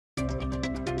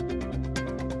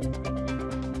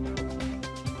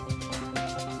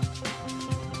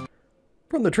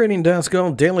From the trading desk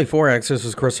on Daily Forex, this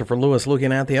is Christopher Lewis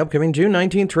looking at the upcoming June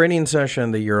 19th trading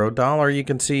session. The euro-dollar, you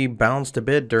can see, bounced a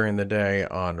bit during the day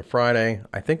on Friday.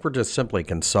 I think we're just simply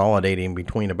consolidating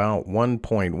between about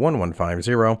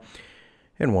 1.1150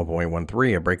 and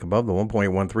 1.13. A break above the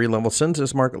 1.13 level sends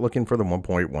this market looking for the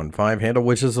 1.15 handle,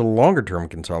 which is a longer-term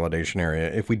consolidation area.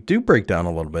 If we do break down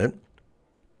a little bit,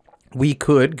 we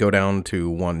could go down to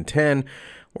 110,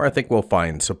 where I think we'll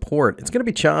find support. It's going to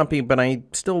be choppy, but I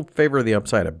still favor the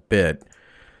upside a bit.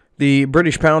 The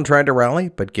British pound tried to rally,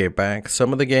 but gave back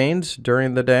some of the gains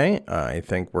during the day. I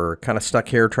think we're kind of stuck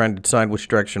here trying to decide which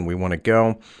direction we want to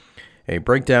go. A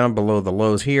breakdown below the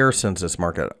lows here sends this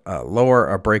market lower.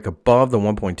 A break above the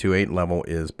 1.28 level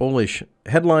is bullish.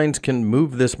 Headlines can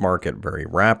move this market very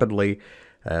rapidly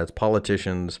as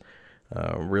politicians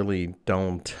really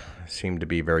don't seem to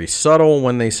be very subtle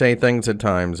when they say things at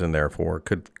times, and therefore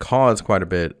could cause quite a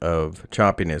bit of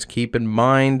choppiness. Keep in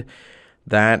mind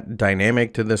that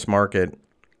dynamic to this market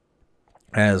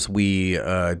as we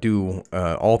do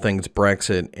all things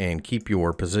Brexit, and keep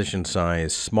your position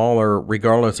size smaller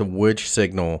regardless of which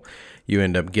signal you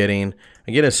end up getting.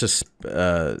 Again,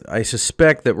 I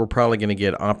suspect that we're probably going to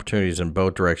get opportunities in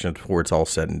both directions before it's all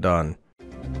said and done.